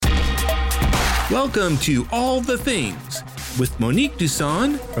Welcome to All the Things with Monique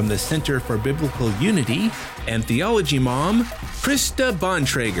Duson from the Center for Biblical Unity and Theology Mom, Krista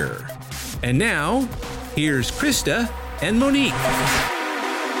Bontrager. And now, here's Krista and Monique.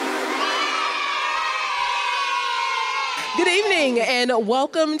 Good evening and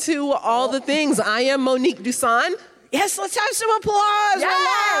welcome to All the Things. I am Monique Duson. Yes, let's have some applause.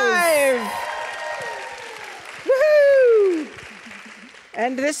 Yes. We're live. Woohoo!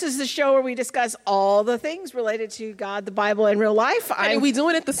 And this is the show where we discuss all the things related to God, the Bible, and real life. And we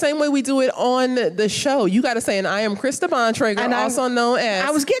doing it the same way we do it on the show. You got to say, and I am Krista Bontrager, also known as...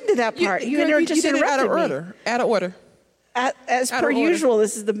 I was getting to that part. You just did interrupted it out of order. As per usual,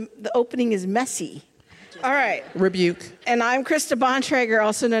 this is the opening is messy. All right. Rebuke. And I'm Krista Bontrager,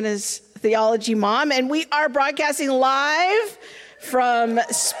 also known as Theology Mom, and we are broadcasting live from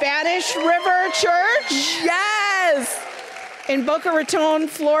Spanish River Church. Yes! In Boca Raton,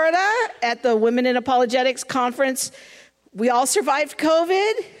 Florida, at the Women in Apologetics Conference. We all survived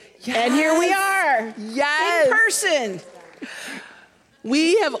COVID, and here we are, in person.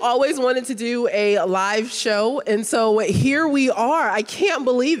 We have always wanted to do a live show, and so here we are. I can't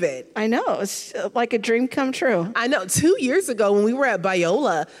believe it. I know. It's like a dream come true. I know. 2 years ago when we were at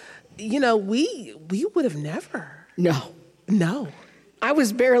Biola, we would have never. No. I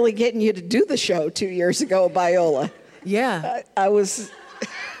was barely getting you to do the show 2 years ago at Biola. Yeah. I was.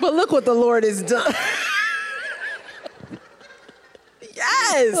 But look what the Lord has done.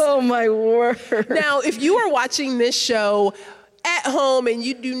 Yes. Oh, my word. Now, if you are watching this show at home and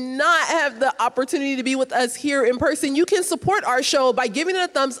you do not have the opportunity to be with us here in person, you can support our show by giving it a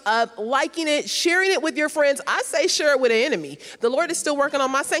thumbs up, liking it, sharing it with your friends. I say share it with an enemy. The Lord is still working on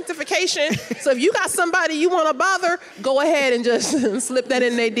my sanctification. So if you got somebody you want to bother, go ahead and just slip that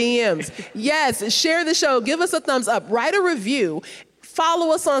in their DMs. Yes, share the show. Give us a thumbs up. Write a review.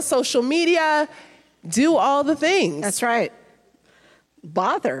 Follow us on social media. Do all the things. That's right.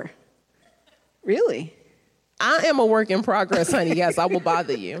 Bother. Really? I am a work in progress, honey. Yes, I will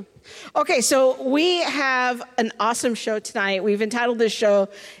bother you. Okay, so we have an awesome show tonight. We've entitled this show,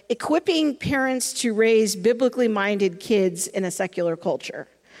 Equipping Parents to Raise Biblically Minded Kids in a Secular Culture.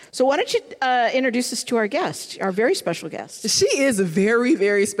 So why don't you introduce us to our guest, our very special guest. She is very,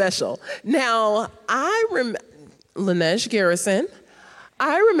 very special. Now, Laneige Garrison.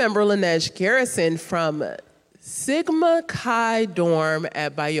 I remember Laneige Garrison from Sigma Chi dorm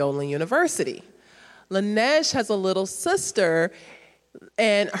at Biola University. Laneige has a little sister,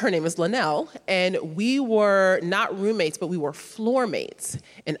 and her name is Linnell, and we were not roommates, but we were floor mates.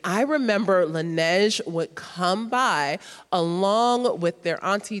 And I remember Laneige would come by along with their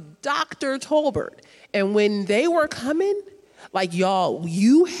auntie, Dr. Tolbert. And when they were coming, like, y'all,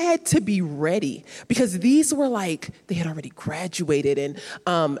 you had to be ready because these were they had already graduated. And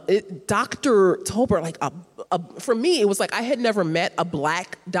Dr. Tolbert, for me, it was like I had never met a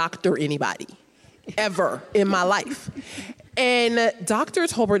black doctor anybody ever in my life. And Dr.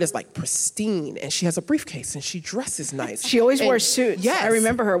 Tolbert is pristine, and she has a briefcase, and she dresses nice. She always wore suits. Yes. I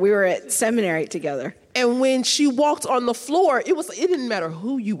remember her. We were at seminary together. And when she walked on the floor, it didn't matter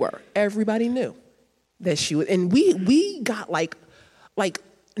who you were. Everybody knew that she was. And we got like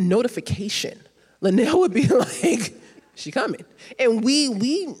notification. Linnell would be like, she coming. And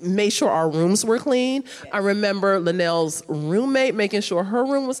we made sure our rooms were clean. I remember Linnell's roommate making sure her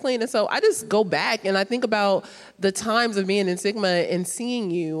room was clean. And so I just go back and I think about the times of being in Sigma and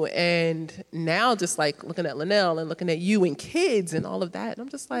seeing you, and now just looking at Linnell and looking at you and kids and all of that. And I'm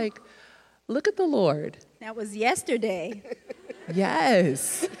just like, look at the Lord. That was yesterday.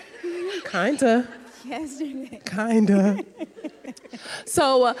 Yes. Kinda. Yesterday. Kinda.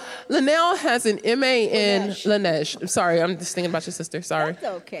 So Linnell has an MA in Laneige. Sorry, I'm just thinking about your sister. Sorry. That's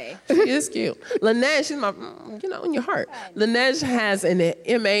okay. She is cute. Laneige, she's my, in your heart. Laneige has an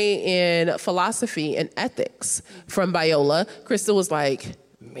MA in philosophy and ethics from Biola. Krista was like,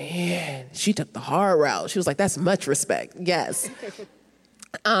 man, she took the hard route. She was like, that's much respect. Yes.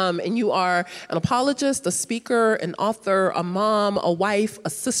 And you are an apologist, a speaker, an author, a mom, a wife, a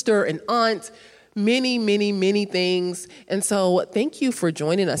sister, an aunt, many, many, many things. And so thank you for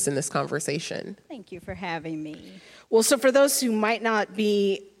joining us in this conversation. Thank you for having me. Well, so for those who might not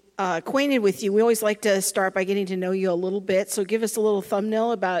be acquainted with you, we always like to start by getting to know you a little bit. So give us a little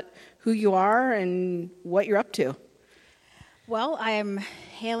thumbnail about who you are and what you're up to. Well, I am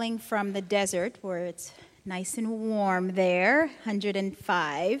hailing from the desert where it's nice and warm there,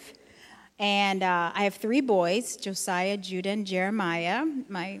 105. And I have 3 boys, Josiah, Judah, and Jeremiah.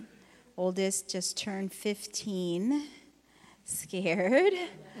 My oldest just turned 15, scared.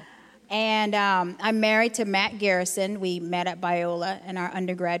 And I'm married to Matt Garrison. We met at Biola in our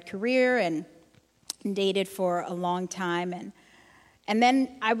undergrad career, and and dated for a long time. And then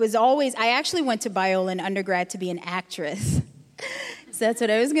I actually went to Biola in undergrad to be an actress. So that's what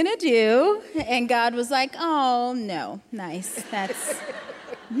I was going to do. And God was like, oh, no, nice. That's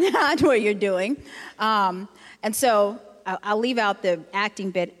not what you're doing. And so I'll leave out the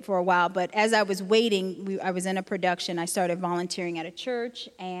acting bit for a while, but as I was waiting, I was in a production. I started volunteering at a church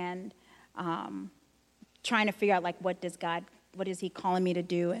and trying to figure out, like, what is he calling me to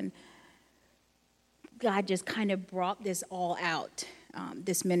do? And God just kind of brought this all out,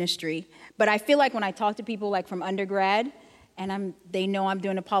 this ministry. But I feel like when I talk to people, like, from undergrad, and they know I'm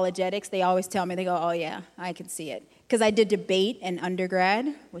doing apologetics, they always tell me, they go, oh, yeah, I can see it. Because I did debate in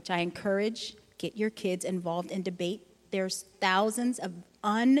undergrad, which I encourage. Get your kids involved in debate. There's thousands of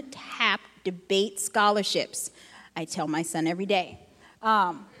untapped debate scholarships. I tell my son every day.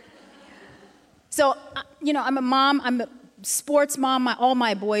 So, I'm a mom. I'm a sports mom. All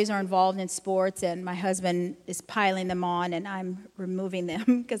my boys are involved in sports, and my husband is piling them on, and I'm removing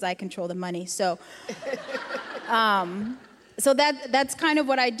them because I control the money. So, so that's kind of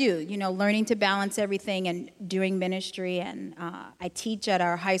what I do, learning to balance everything and doing ministry. And I teach at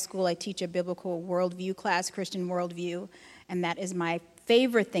our high school. I teach a biblical worldview class, Christian worldview, and that is my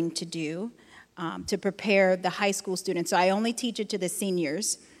favorite thing to do to prepare the high school students. So I only teach it to the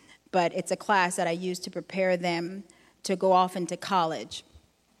seniors, but it's a class that I use to prepare them to go off into college.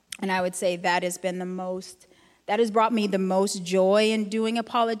 And I would say that has brought me the most joy in doing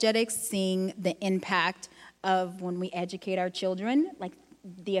apologetics, seeing the impact of when we educate our children, like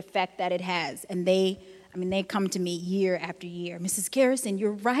the effect that it has. And they come to me year after year. Mrs. Garrison,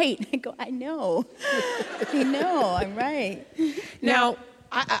 you're right. I go, I know. I know, I'm right. Now,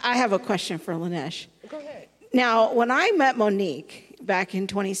 I have a question for Lanesh. Go ahead. Now, when I met Monique back in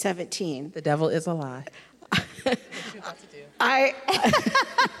 2017. The devil is a lie. I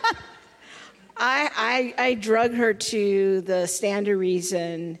drug her to the Stand to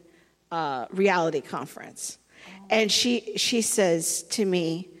Reason reality conference. And she says to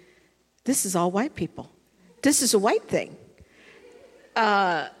me, this is all white people. This is a white thing.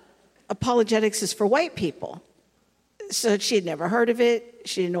 Apologetics is for white people. So she had never heard of it.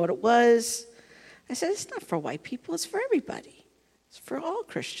 She didn't know what it was. I said, it's not for white people. It's for everybody. It's for all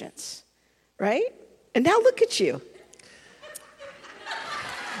Christians, right? And now look at you.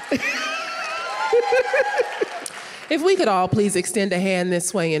 If we could all please extend a hand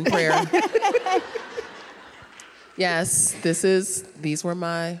this way in prayer. Yes, these were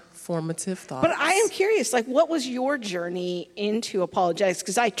my formative thoughts. But I am curious, like, what was your journey into apologetics?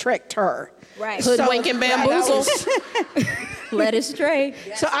 Because I tricked her. Right. Hoodwink and bamboozle. Led astray.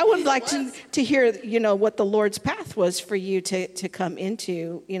 So I would like to hear, what the Lord's path was for you to come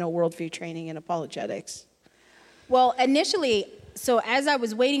into, worldview training and apologetics. Well, initially, so as I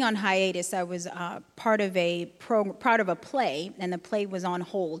was waiting on hiatus, I was part of a play, and the play was on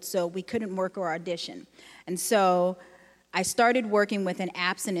hold, so we couldn't work or audition. And so I started working with an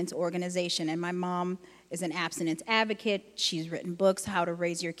abstinence organization, and my mom is an abstinence advocate. She's written books, How to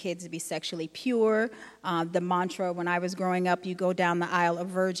Raise Your Kids to Be Sexually Pure. The mantra when I was growing up, you go down the aisle a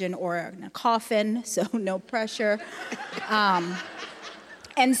virgin or in a coffin, so no pressure.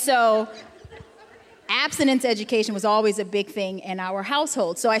 And so abstinence education was always a big thing in our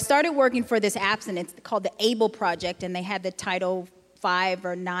household. So I started working for this abstinence called the ABLE Project, and they had the Title 5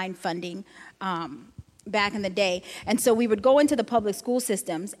 or 9 funding back in the day. And so we would go into the public school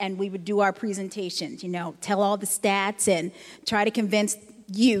systems and we would do our presentations, tell all the stats and try to convince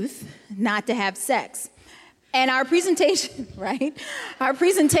youth not to have sex. And our presentation, right? Our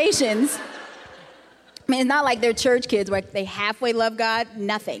presentations, it's not like they're church kids where they halfway love God,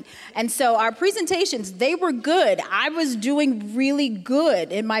 nothing. And so our presentations, they were good. I was doing really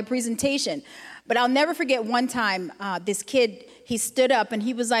good in my presentation. But I'll never forget one time, this kid, he stood up and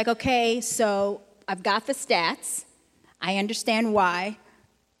he was like, okay, so I've got the stats. I understand why,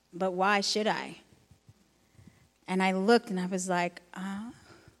 but why should I? And I looked and I was like,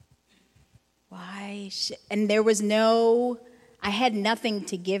 why should? And there was I had nothing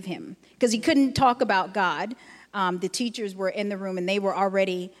to give him because he couldn't talk about God. The teachers were in the room and they were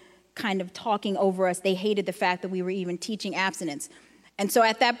already kind of talking over us. They hated the fact that we were even teaching abstinence. And so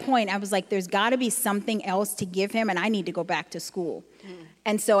at that point, I was like, there's got to be something else to give him, and I need to go back to school.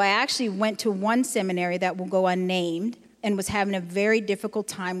 And so I actually went to one seminary that will go unnamed and was having a very difficult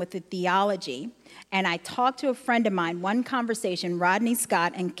time with the theology. And I talked to a friend of mine, one conversation, Rodney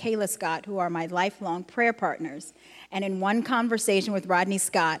Scott and Kayla Scott, who are my lifelong prayer partners. And in one conversation with Rodney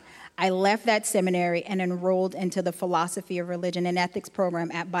Scott, I left that seminary and enrolled into the Philosophy of Religion and Ethics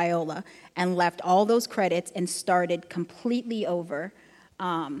program at Biola and left all those credits and started completely over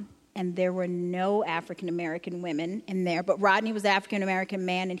and there were no African-American women in there. But Rodney was an African-American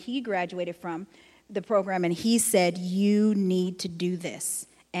man, and he graduated from the program, and he said, you need to do this,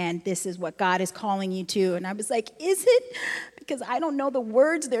 and this is what God is calling you to. And I was like, is it? Because I don't know the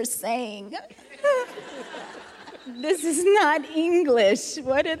words they're saying. This is not English.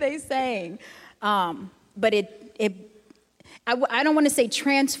 What are they saying? But I don't want to say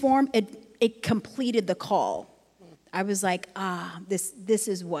transform. It completed the call. I was like, this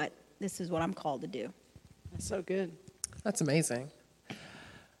is what I'm called to do. That's so good. That's amazing.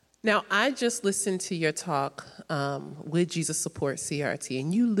 Now, I just listened to your talk, Would Jesus Support CRT?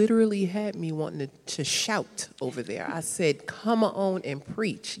 And you literally had me wanting to shout over there. I said, come on and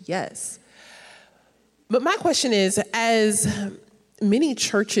preach, yes. But my question is, as many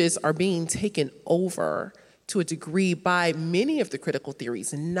churches are being taken over to a degree by many of the critical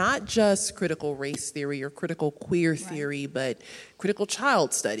theories, not just critical race theory or critical queer theory, but critical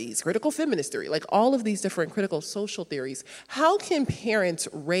child studies, critical feminist theory, like all of these different critical social theories. How can parents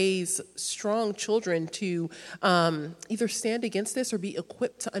raise strong children to either stand against this or be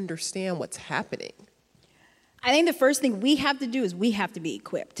equipped to understand what's happening? I think the first thing we have to do is we have to be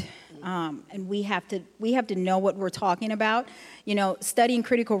equipped. And we have to know what we're talking about. You know, studying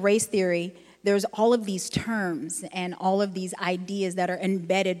critical race theory, there's all of these terms and all of these ideas that are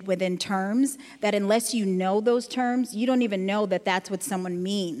embedded within terms that unless you know those terms, you don't even know that that's what someone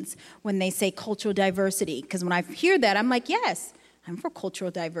means when they say cultural diversity. Because when I hear that, I'm like, yes, I'm for cultural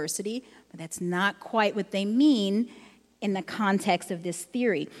diversity, but that's not quite what they mean in the context of this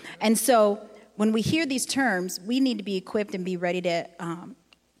theory. And so when we hear these terms, we need to be equipped and be ready to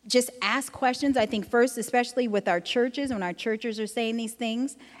just ask questions. I think first, especially with our churches, when our churches are saying these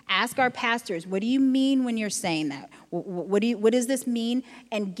things, ask our pastors, what do you mean when you're saying that? What does this mean?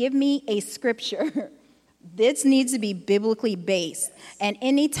 And give me a scripture. This needs to be biblically based. And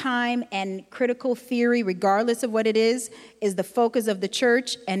any time and critical theory, regardless of what it is the focus of the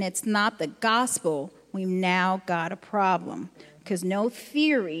church, and it's not the gospel, we've now got a problem. Because no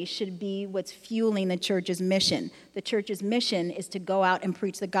theory should be what's fueling the church's mission. The church's mission is to go out and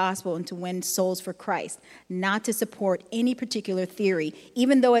preach the gospel and to win souls for Christ, not to support any particular theory.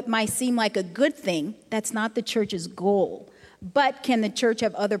 Even though it might seem like a good thing, that's not the church's goal. But can the church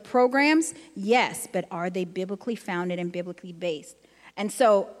have other programs? Yes, but are they biblically founded and biblically based? And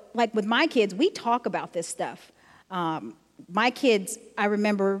so, like with my kids, we talk about this stuff. My kids, I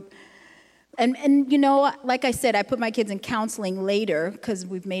remember... And you know, like I said, I put my kids in counseling later because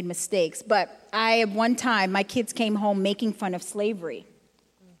we've made mistakes. But one time, my kids came home making fun of slavery.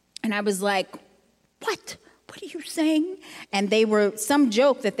 And I was like, what? What are you saying? And they were some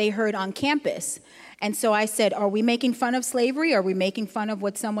joke that they heard on campus. And so I said, are we making fun of slavery? Are we making fun of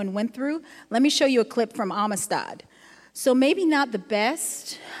what someone went through? Let me show you a clip from Amistad. So maybe not the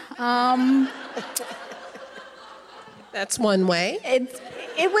best. That's one way.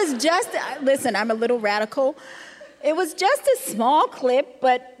 It was just, listen, I'm a little radical. It was just a small clip,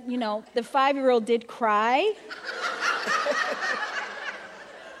 but, you know, the 5-year-old did cry.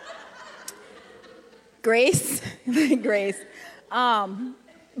 Grace. But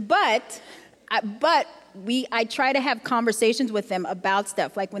I try to have conversations with them about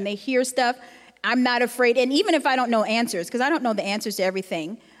stuff. Like when they hear stuff, I'm not afraid. And even if I don't know answers, because I don't know the answers to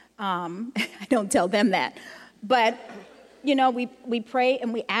everything, I don't tell them that. But, you know, we pray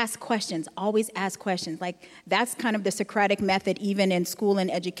and we ask questions, always ask questions. Like, that's kind of the Socratic method, even in school and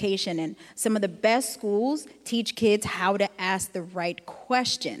education. And some of the best schools teach kids how to ask the right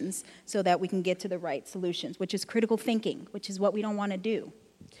questions so that we can get to the right solutions, which is critical thinking, which is what we don't want to do.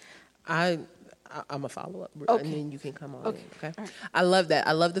 I'm a follow-up, Okay. and then you can come on. Okay. Okay. All right. I love that.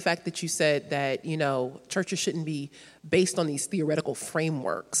 I love the fact that you said that, you know, churches shouldn't be based on these theoretical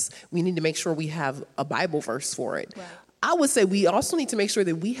frameworks. We need to make sure we have a Bible verse for it. Right. I would say we also need to make sure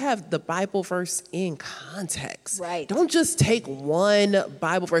that we have the Bible verse in context. Right. Don't just take one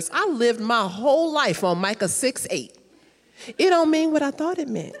Bible verse. I lived my whole life on Micah 6:8. It don't mean what I thought it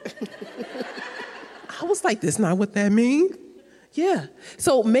meant. I was like, that's not what that means. Yeah.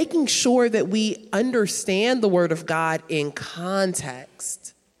 So making sure that we understand the Word of God in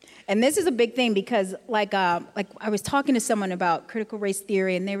context. And this is a big thing because, like I was talking to someone about critical race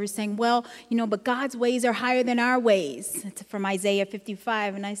theory, and they were saying, well, you know, but God's ways are higher than our ways. It's from Isaiah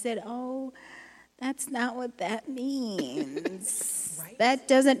 55. And I said, oh, that's not what that means. Right. That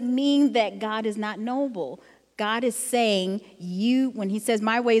doesn't mean that God is not noble. God is saying when he says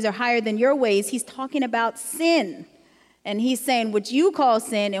my ways are higher than your ways, he's talking about sin. And he's saying what you call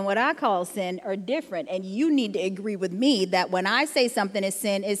sin and what I call sin are different. And you need to agree with me that when I say something is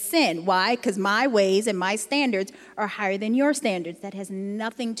sin. Why? Because my ways and my standards are higher than your standards. That has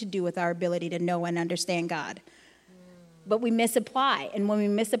nothing to do with our ability to know and understand God. But we misapply. And when we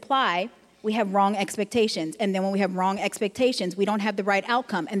misapply, we have wrong expectations. And then when we have wrong expectations, we don't have the right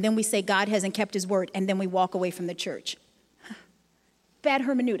outcome. And then we say God hasn't kept his word. And then we walk away from the church. Bad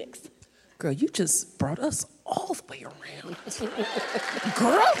hermeneutics. Girl, you just brought us all the way around.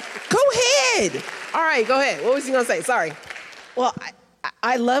 Girl, go ahead. All right, go ahead. What was you going to say? Sorry. Well,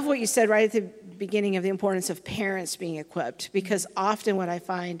 I love what you said right at the beginning of the importance of parents being equipped, because often what I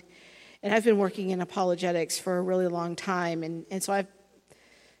find, and I've been working in apologetics for a really long time, and so I've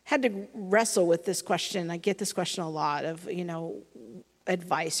had to wrestle with this question. I get this question a lot of,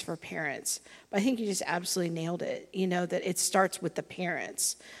 advice for parents. But I think you just absolutely nailed it, that it starts with the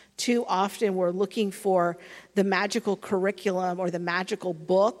parents. Too often we're looking for the magical curriculum or the magical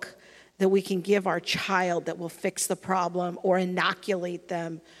book that we can give our child that will fix the problem or inoculate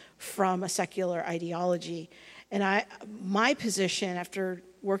them from a secular ideology. And my position after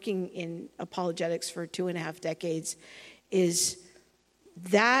working in apologetics for 2.5 decades is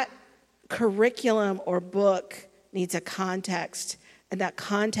that curriculum or book needs a context, and that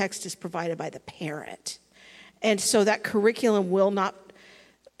context is provided by the parent. And so that curriculum will not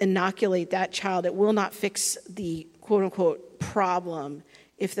inoculate that child. It will not fix the quote-unquote problem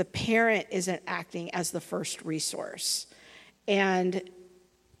if the parent isn't acting as the first resource. And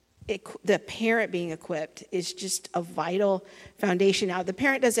the parent being equipped is just a vital foundation. Now, the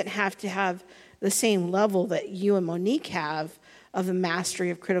parent doesn't have to have the same level that you and Monique have of the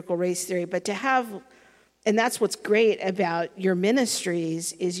mastery of critical race theory, but to have, and that's what's great about your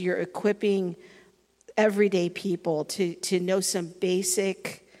ministries, is you're equipping everyday people to know some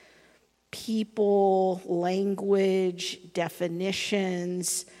basic people, language,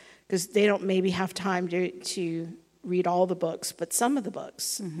 definitions, because they don't maybe have time to read all the books, but some of the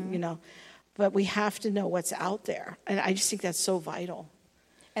books, But we have to know what's out there. And I just think that's so vital.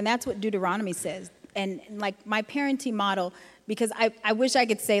 And that's what Deuteronomy says. And like my parenting model, because I wish I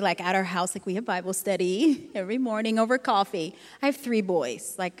could say like at our house, like we have Bible study every morning over coffee. I have 3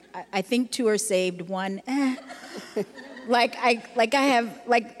 boys. Like I think 2 are saved, 1,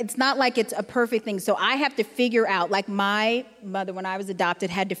 it's not like it's a perfect thing. So I have to figure out, like my mother, when I was adopted,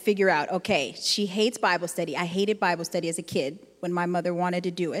 had to figure out, okay, she hates Bible study. I hated Bible study as a kid when my mother wanted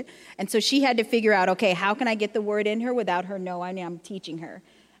to do it. And so she had to figure out, okay, how can I get the word in her without her knowing I'm teaching her?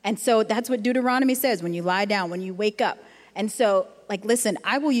 And so that's what Deuteronomy says, when you lie down, when you wake up. And so, like, listen,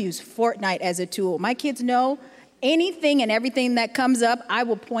 I will use Fortnite as a tool. My kids know anything and everything that comes up, I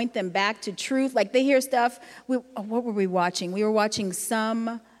will point them back to truth. Like, they hear stuff. What were we watching? We were watching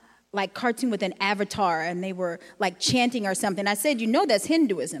some, like, cartoon with an avatar, and they were, like, chanting or something. I said, that's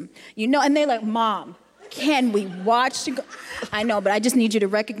Hinduism. And they're like, Mom, can we watch? I know, but I just need you to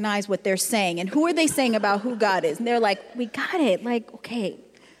recognize what they're saying. And who are they saying about who God is? And they're like, we got it. Like, okay.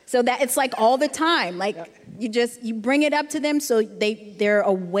 So that it's like all the time. Like, you bring it up to them so they're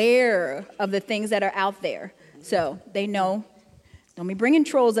aware of the things that are out there. So they know, don't be bringing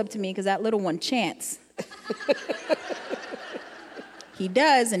trolls up to me because that little one chants. He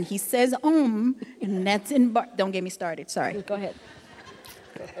does, and he says, and that's in don't get me started. Sorry. Go ahead.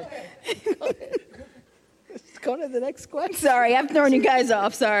 Let's go to the next question. Sorry, I'm throwing you guys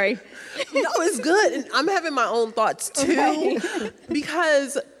off. Sorry. No, it's good. And I'm having my own thoughts, too, okay.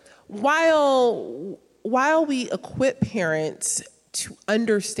 Because while we equip parents to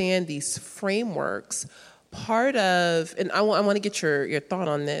understand these frameworks, part of, and I want to get your thought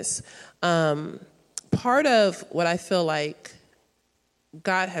on this, part of what I feel like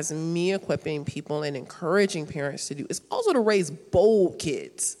God has me equipping people and encouraging parents to do is also to raise bold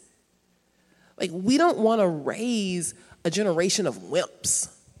kids. Like, we don't want to raise a generation of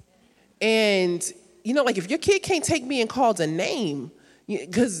wimps. And, like, if your kid can't take being called a name,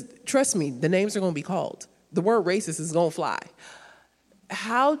 because trust me, the names are going to be called. The word racist is going to fly.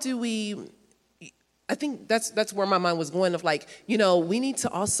 How do we, I think that's where my mind was going of like, we need to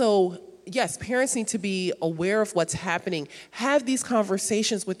also, yes, parents need to be aware of what's happening, have these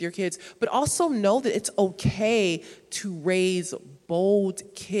conversations with your kids, but also know that it's okay to raise bold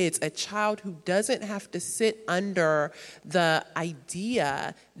kids, a child who doesn't have to sit under the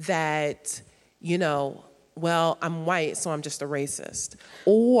idea that, well, I'm white, so I'm just a racist,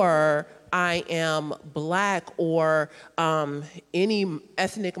 or I am black, or any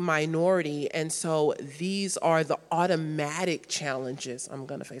ethnic minority, and so these are the automatic challenges I'm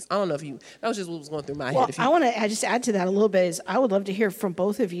going to face. I don't know if that was just what was going through my head. I want to just add to that a little bit. I would love to hear from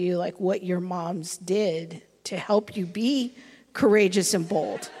both of you, like what your moms did to help you be courageous and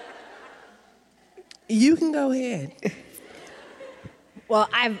bold? You can go ahead. Well,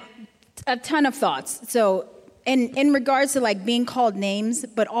 I've a ton of thoughts. So in regards to like being called names,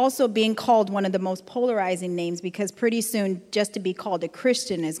 but also being called one of the most polarizing names, because pretty soon just to be called a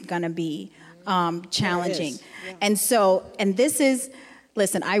Christian is going to be challenging. Yeah. And this is,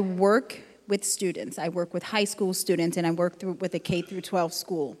 listen, I work with students. I work with high school students, and I work with a K through 12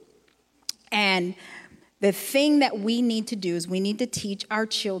 school. And the thing that we need to do is we need to teach our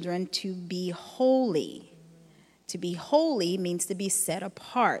children to be holy. To be holy means to be set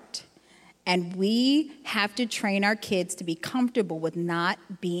apart. And we have to train our kids to be comfortable with not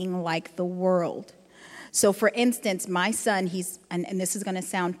being like the world. So for instance, my son, and this is going to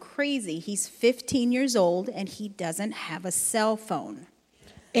sound crazy, he's 15 years old and he doesn't have a cell phone.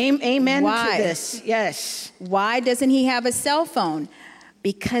 Amen Why? to this. Yes. Why doesn't he have a cell phone?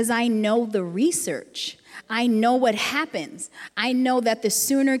 Because I know the research. I know what happens. I know that the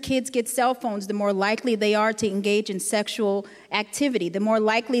sooner kids get cell phones, the more likely they are to engage in sexual activity, the more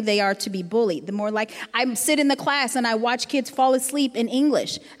likely they are to be bullied, I sit in the class and I watch kids fall asleep in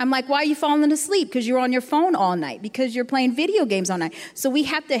English. I'm like, why are you falling asleep? Because you're on your phone all night, because you're playing video games all night. So we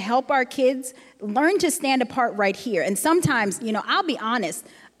have to help our kids learn to stand apart right here. And sometimes, I'll be honest,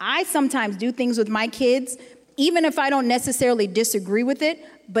 I sometimes do things with my kids, even if I don't necessarily disagree with it,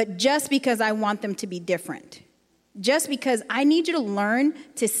 but just because I want them to be different. Just because I need you to learn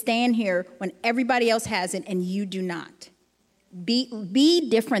to stand here when everybody else has it and you do not. Be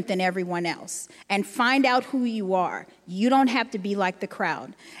different than everyone else and find out who you are. You don't have to be like the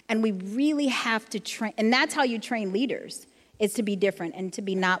crowd. And we really have to train, and that's how you train leaders, is to be different and to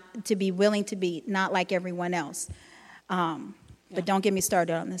be willing to be not like everyone else. But don't get me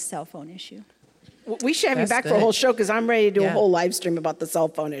started on this cell phone issue. We should have you back That's for a good. whole show, because I'm ready to do a whole live stream about the cell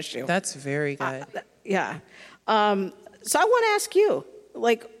phone issue. That's very good. Yeah. So I want to ask you,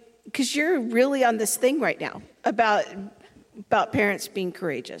 because you're really on this thing right now about parents being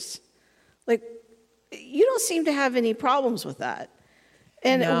courageous. You don't seem to have any problems with that.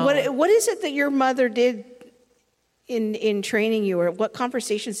 And No. what is it that your mother did in training you, or what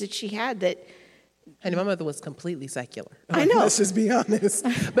conversations did she had that? And my mother was completely secular. I know. Let's just be honest.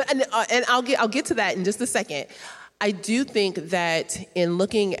 But and I'll get to that in just a second. I do think that in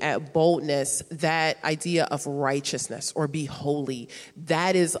looking at boldness, that idea of righteousness or be holy,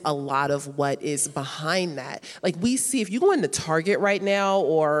 that is a lot of what is behind that. We see, if you go into Target right now,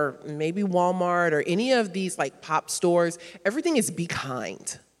 or maybe Walmart, or any of these pop stores, everything is be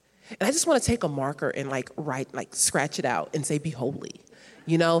kind. And I just want to take a marker and scratch it out and say, be holy.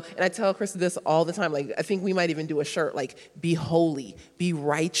 And I tell Krista this all the time. I think we might even do a shirt, be holy, be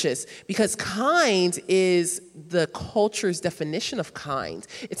righteous, because kind is the culture's definition of kind.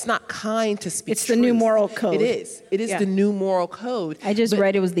 It's not kind to speak It's the new moral code. It is. It is the new moral code. I just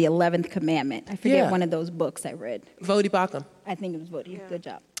read it was the 11th commandment. I forget one of those books I read. Vodi Bakum. I think it was Vodi. Yeah. Good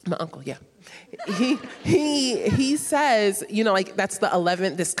job. My uncle, yeah. He says, that's the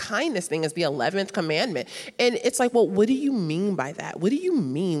 11th, this kindness thing is the 11th commandment. And it's well, what do you mean by that? What do you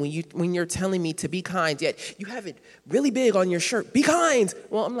mean when you're telling me to be kind, yet you have it really big on your shirt, be kind?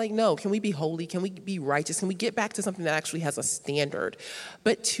 Well, I'm no, can we be holy? Can we be righteous? Can we get back to something that actually has a standard?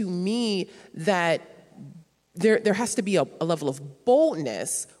 But to me, that there has to be a level of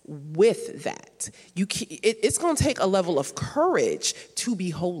boldness with that. It's going to take a level of courage to be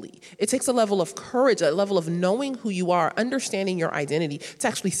holy. It takes a level of courage, a level of knowing who you are, understanding your identity, to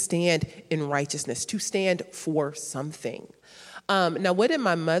actually stand in righteousness, to stand for something. Now, what did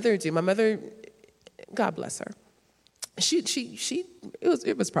my mother do? My mother, God bless her,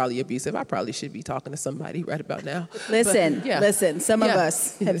 it was probably abusive. I probably should be talking to somebody right about now. Listen, some of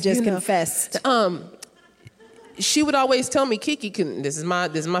us have just confessed. She would always tell me, Kiki, this is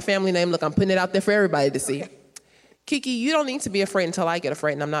my family name. Look, I'm putting it out there for everybody to see. Kiki, you don't need to be afraid until I get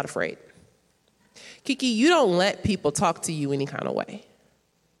afraid, and I'm not afraid. Kiki, you don't let people talk to you any kind of way.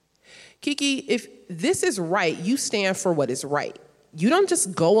 Kiki, if this is right, you stand for what is right. You don't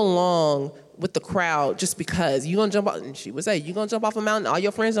just go along with the crowd just because you're going to jump off. And she would say, you're going to jump off a mountain, all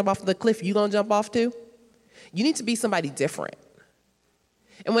your friends jump off the cliff, you going to jump off too? You need to be somebody different.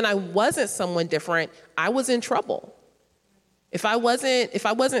 And when I wasn't someone different, I was in trouble. If I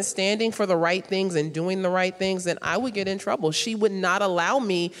wasn't standing for the right things and doing the right things, then I would get in trouble. She would not allow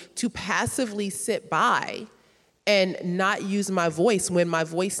me to passively sit by and not use my voice when my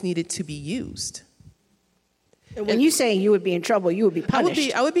voice needed to be used. And when you say you would be in trouble, you would be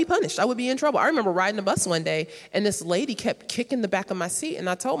punished. I would be punished. I would be in trouble. I remember riding the bus one day, and this lady kept kicking the back of my seat, and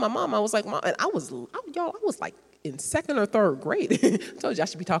I told my mom, I was like, Mom, and I was in second or third grade. I told you I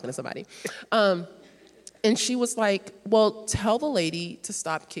should be talking to somebody. And she was like, well, tell the lady to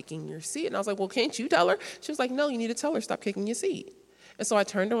stop kicking your seat. And I was like, well, can't you tell her? She was like, no, you need to tell her stop kicking your seat. And so I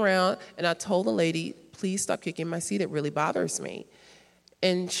turned around and I told the lady, please stop kicking my seat. It really bothers me.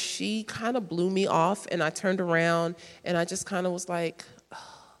 And she kind of blew me off, and I turned around and I just kind of was like, oh.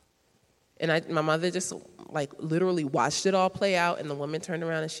 And my mother just like literally watched it all play out, and the woman turned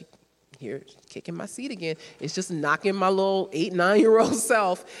around and she, here, kicking my seat again. It's just knocking my little 8, 9-year-old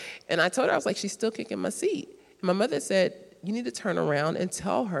self. And I told her, I was like, she's still kicking my seat. And my mother said, you need to turn around and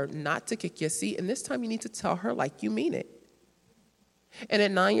tell her not to kick your seat. And this time you need to tell her like you mean it. And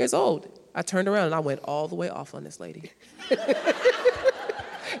at 9 years old, I turned around and I went all the way off on this lady.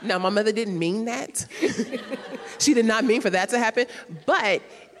 Now, my mother didn't mean that. She did not mean for that to happen. But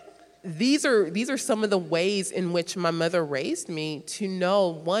these are some of the ways in which my mother raised me to know,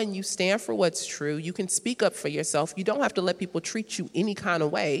 one, you stand for what's true. You can speak up for yourself. You don't have to let people treat you any kind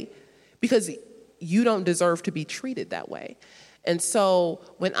of way because you don't deserve to be treated that way. And so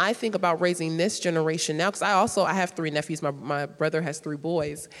when I think about raising this generation now, because I have 3 nephews, my brother has 3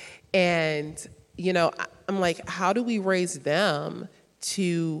 boys, and, you know, I'm like, how do we raise them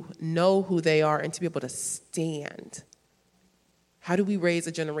to know who they are and to be able to stand? How do we raise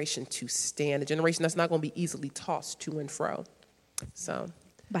a generation to stand, a generation that's not going to be easily tossed to and fro? So,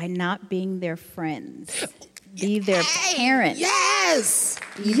 by not being their friends, be their parent. Yes,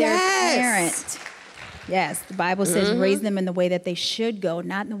 be their parent. Yes, the Bible says raise them in the way that they should go,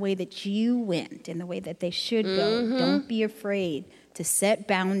 not in the way that you went, in the way that they should go. Don't be afraid to set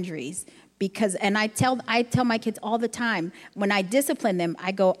boundaries. Because, and I tell my kids all the time, when I discipline them,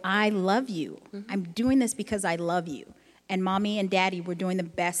 I go, I love you. I'm doing this because I love you. And mommy and daddy, we're doing the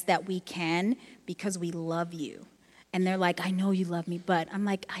best that we can because we love you. And they're like, I know you love me, but I'm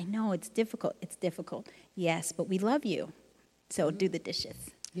like, I know, it's difficult. It's difficult. Yes, but we love you. So do the dishes.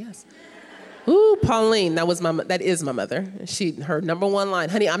 Yes. Ooh, Pauline, that is my mother. Her number one line,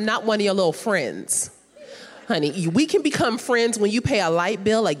 honey, I'm not one of your little friends. Honey, we can become friends when you pay a light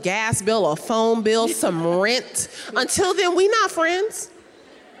bill, a gas bill, a phone bill, some rent. Until then, we not friends.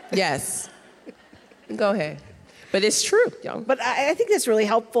 Yes. Go ahead. But it's true, y'all. But I think that's really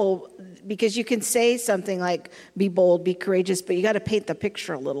helpful because you can say something like, be bold, be courageous, but you got to paint the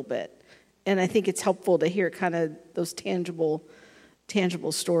picture a little bit. And I think it's helpful to hear kind of those tangible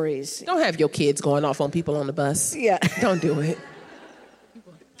stories. Don't have your kids going off on people on the bus. Yeah. Don't do it.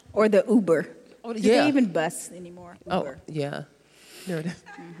 Or the Uber. Oh, Do they even bus anymore? Oh, Uber. yeah. There it is.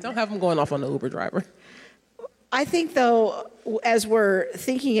 Don't have them going off on the Uber driver. I think, though, as we're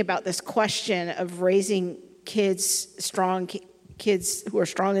thinking about this question of raising kids who are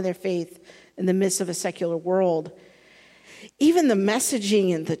strong in their faith in the midst of a secular world, even the messaging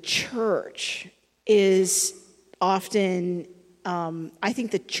in the church is often, I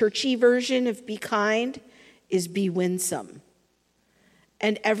think the churchy version of be kind is be winsome.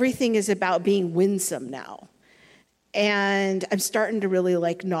 And everything is about being winsome now. And I'm starting to really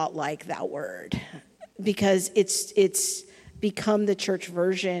not like that word because it's become the church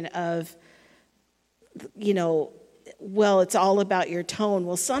version of, it's all about your tone.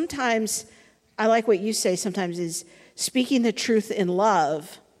 Well, sometimes, I like what you say sometimes, is speaking the truth in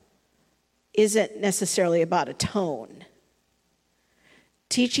love isn't necessarily about a tone.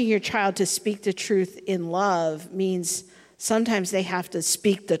 Teaching your child to speak the truth in love means sometimes they have to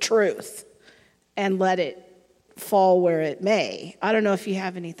speak the truth and let it fall where it may. I don't know if you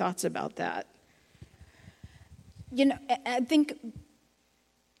have any thoughts about that. I think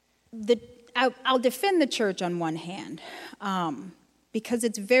I'll defend the church on one hand because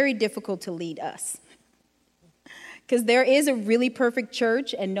it's very difficult to lead us. Because there is a really perfect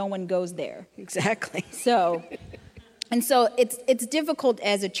church and no one goes there. Exactly. So it's difficult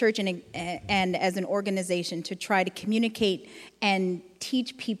as a church and as an organization to try to communicate and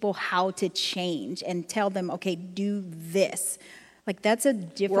teach people how to change and tell them, okay, do this. That's a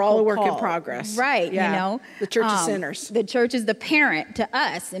difficult We're all a work call. in progress. Right, yeah. The church is sinners. The church is the parent to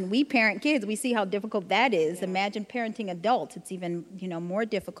us, and we parent kids. We see how difficult that is. Yeah. Imagine parenting adults. It's even, more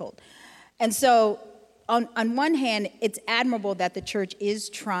difficult. And so on one hand, it's admirable that the church is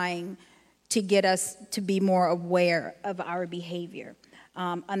trying to get us to be more aware of our behavior.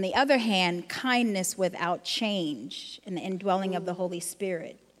 On the other hand, kindness without change and the indwelling of the Holy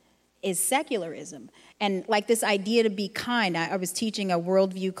Spirit is secularism. And this idea to be kind, I was teaching a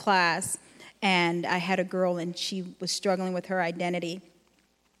worldview class, and I had a girl, and she was struggling with her identity.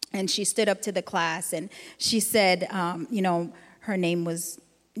 And she stood up to the class, and she said, her name was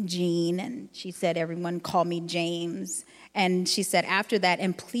Jean, and she said, everyone call me James. And she said after that,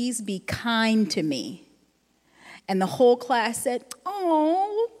 and please be kind to me. And the whole class said,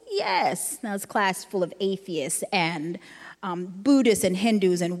 oh, yes. Now it's a class full of atheists and Buddhists and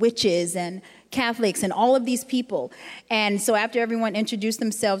Hindus and witches and Catholics and all of these people. And so after everyone introduced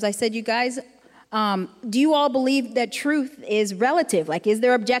themselves, I said, you guys, do you all believe that truth is relative? Like, is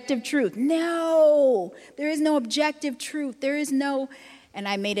there objective truth? No, there is no objective truth. There is no, and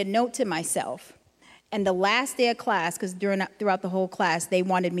I made a note to myself. And the last day of class, because throughout the whole class, they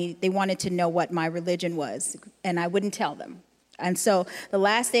wanted to know what my religion was, and I wouldn't tell them. And so the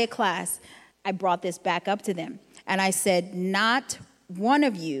last day of class, I brought this back up to them. And I said, not one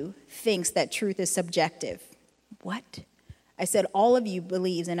of you thinks that truth is subjective. What? I said, all of you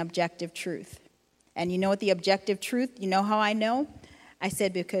believes in objective truth. And you know what the objective truth, you know how I know? I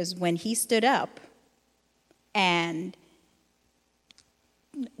said, because when he stood up, and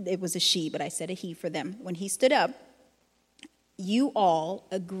it was a she, but I said a he for them. When he stood up, you all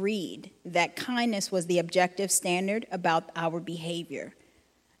agreed that kindness was the objective standard about our behavior.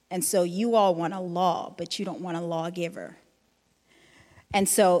 And so you all want a law, but you don't want a lawgiver. And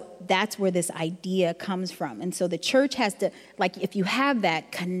so that's where this idea comes from. And so the church has to, like, if you have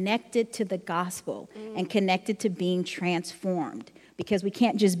that, connected to the gospel and connected to being transformed. Because we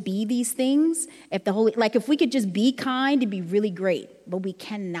can't just be these things. If we could just be kind, it'd be really great. But we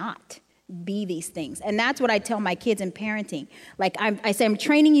cannot be these things. And that's what I tell my kids in parenting. Like, I say, I'm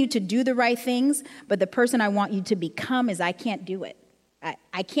training you to do the right things, but the person I want you to become is I can't do it.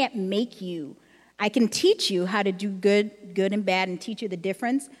 I can't make you. I can teach you how to do good and bad and teach you the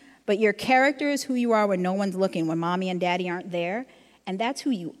difference, but your character is who you are when no one's looking, when mommy and daddy aren't there, and that's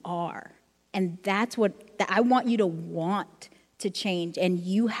who you are. And that's what I want you to want to change, and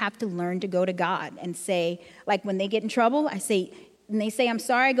you have to learn to go to God and say, like when they get in trouble, and they say, I'm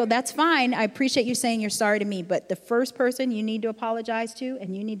sorry, I go, that's fine. I appreciate you saying you're sorry to me, but the first person you need to apologize to,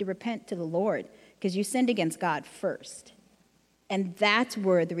 and you need to repent to the Lord, because you sinned against God first. And that's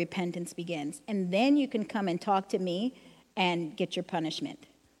where the repentance begins. And then you can come and talk to me and get your punishment.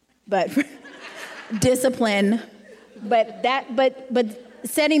 But discipline, but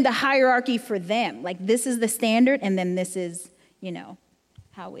setting the hierarchy for them. Like, this is the standard, and then this is,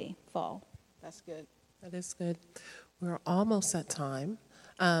 how we fall. That's good. That is good. We're almost at time.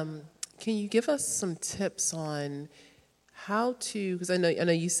 Can you give us some tips on how to, because I know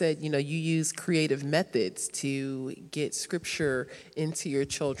you said, you use creative methods to get scripture into your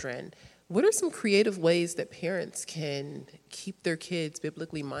children. What are some creative ways that parents can keep their kids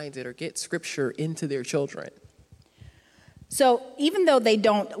biblically minded or get scripture into their children? So even though they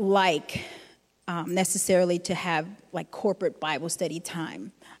don't like necessarily to have like corporate Bible study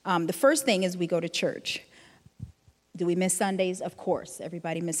time, the first thing is we go to church. Do we miss Sundays? Of course,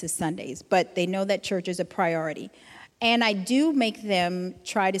 everybody misses Sundays, but they know that church is a priority. And I do make them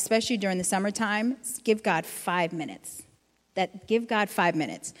try to, especially during the summertime, give God 5 minutes. Give God 5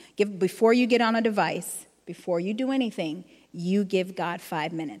 minutes. Before you get on a device, before you do anything, you give God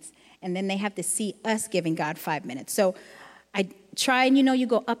 5 minutes. And then they have to see us giving God 5 minutes. So I try, and you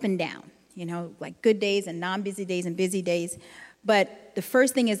go up and down, like good days and non-busy days and busy days. But the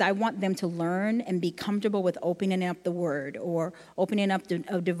first thing is I want them to learn and be comfortable with opening up the Word or opening up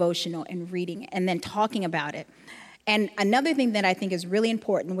a devotional and reading and then talking about it. And another thing that I think is really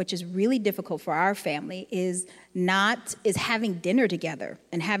important, which is really difficult for our family, is having dinner together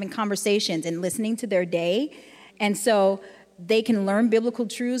and having conversations and listening to their day. And so they can learn biblical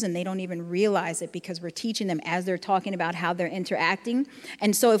truths and they don't even realize it because we're teaching them as they're talking about how they're interacting.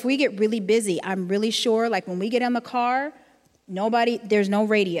 And so if we get really busy, I'm really sure, like when we get in the car, there's no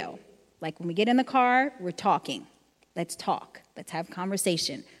radio. Like when we get in the car, we're talking. Let's talk. Let's have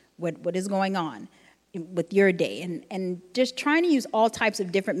conversation. What is going on with your day, and just trying to use all types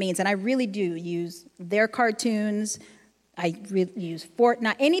of different means. And I really do use their cartoons. I really use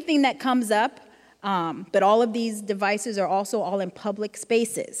Fortnite, anything that comes up. But all of these devices are also all in public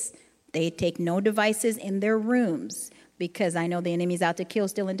spaces. They take no devices in their rooms because I know the enemy's out to kill,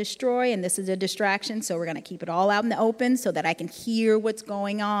 steal, and destroy, and this is a distraction, so we're going to keep it all out in the open so that I can hear what's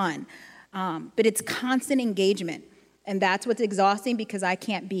going on. But it's constant engagement, and that's what's exhausting because I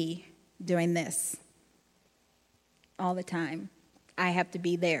can't be doing this all the time. I have to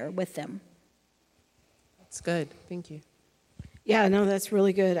be there with them. That's good. Thank you. Yeah, no, that's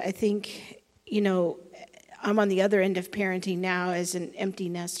really good. I think, I'm on the other end of parenting now as an empty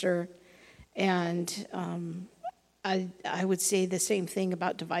nester, and I would say the same thing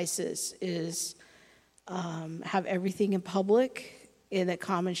about devices is have everything in public in a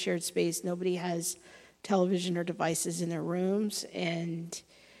common shared space. Nobody has television or devices in their rooms, and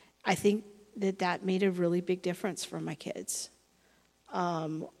I think that made a really big difference for my kids.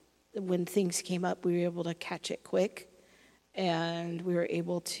 When things came up, we were able to catch it quick and we were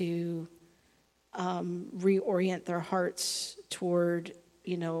able to reorient their hearts toward,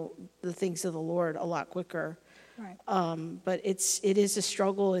 the things of the Lord a lot quicker. Right. But it is a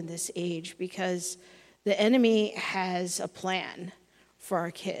struggle in this age because the enemy has a plan for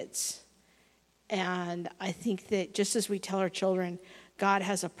our kids. And I think that just as we tell our children, God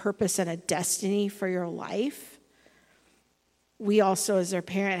has a purpose and a destiny for your life, we also, as their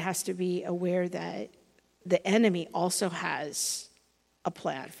parent, has to be aware that the enemy also has a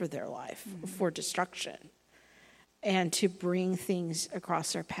plan for their life, for destruction, and to bring things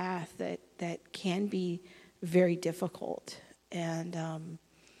across their path that can be very difficult. And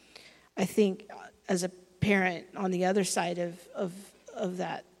I think as a parent on the other side of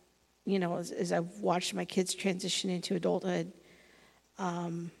that, as I've watched my kids transition into adulthood,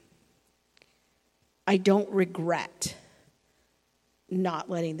 I don't regret not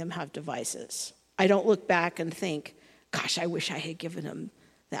letting them have devices. I don't look back and think, gosh, I wish I had given them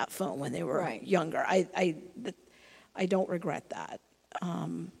that phone when they were younger. I don't regret that.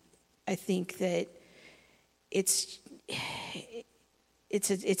 I think that it's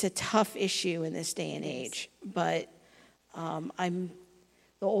a tough issue in this day and age, but the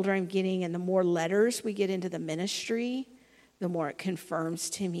older I'm getting and the more letters we get into the ministry, the more it confirms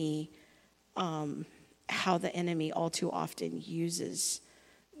to me how the enemy all too often uses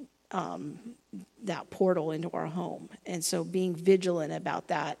that portal into our home. And so being vigilant about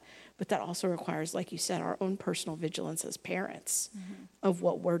that, but that also requires, like you said, our own personal vigilance as parents of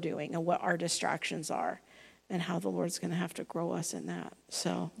what we're doing and what our distractions are and how the Lord's going to have to grow us in that.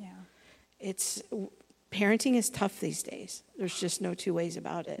 So parenting is tough these days. There's just no two ways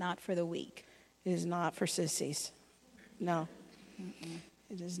about it. Not for the weak. It is not for sissies. No,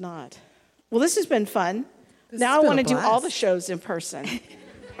 it is not. Well, this has been fun. Now I want to do all the shows in person.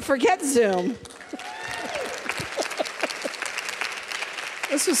 Forget Zoom.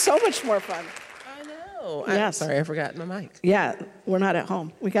 This was so much more fun. I know. Yes. Sorry, I forgot my mic. Yeah, we're not at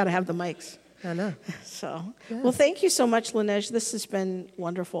home. We got to have the mics. I know. So, well, thank you so much, Laneige. This has been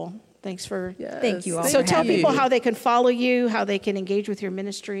wonderful. Thanks for. Yes. Thank you all. So for tell having people me. how they can follow you, how they can engage with your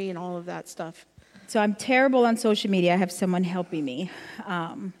ministry, and all of that stuff. So I'm terrible on social media. I have someone helping me.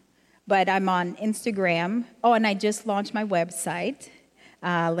 But I'm on Instagram. Oh, and I just launched my website,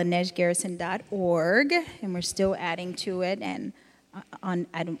 LaneigeGarrison.org, and we're still adding to it. And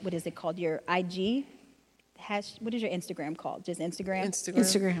what is it called? Your IG? What is your Instagram called? Just Instagram?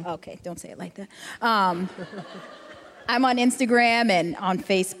 Instagram. Okay, don't say it like that. I'm on Instagram and on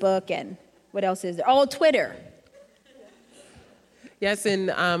Facebook, and what else is there? Oh, Twitter. Yes, and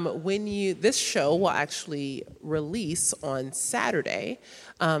this show will actually release on Saturday.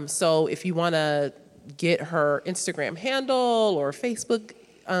 So if you want to get her Instagram handle or Facebook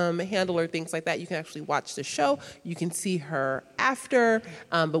handle or things like that, you can actually watch the show. You can see her after,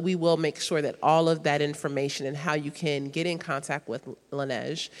 but we will make sure that all of that information and how you can get in contact with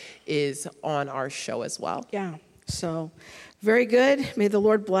Laneige is on our show as well. Yeah. So, very good. May the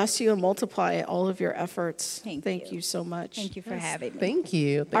Lord bless you and multiply all of your efforts. Thank you so much. Thank you for having me. Thank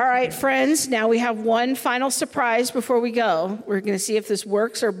you. All right, friends, now we have one final surprise before we go. We're going to see if this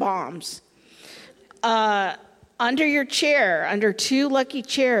works or bombs. Under your chair, under two lucky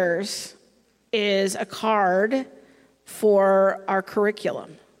chairs, is a card for our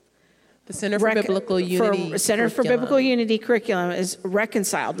curriculum. The Center for Biblical Unity. Center for Biblical Unity curriculum is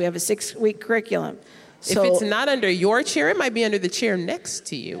reconciled. We have a 6-week curriculum. So, if it's not under your chair, it might be under the chair next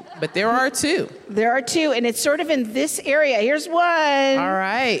to you. But there are two. There are two, and it's sort of in this area. Here's one. All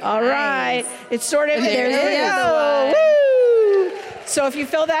right. All right. It's sort of There there. it is. Woo! So if you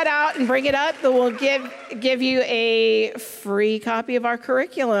fill that out and bring it up, then we'll give you a free copy of our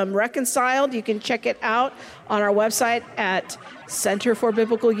curriculum, Reconciled. You can check it out on our website at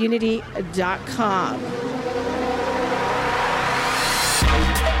centerforbiblicalunity.com.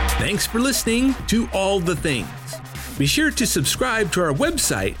 Thanks for listening to All the Things. Be sure to subscribe to our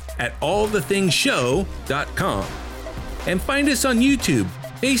website at allthethingshow.com and find us on YouTube,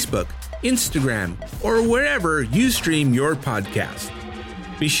 Facebook, Instagram, or wherever you stream your podcast.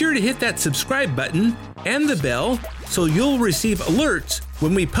 Be sure to hit that subscribe button and the bell so you'll receive alerts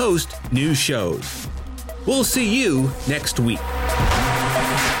when we post new shows. We'll see you next week.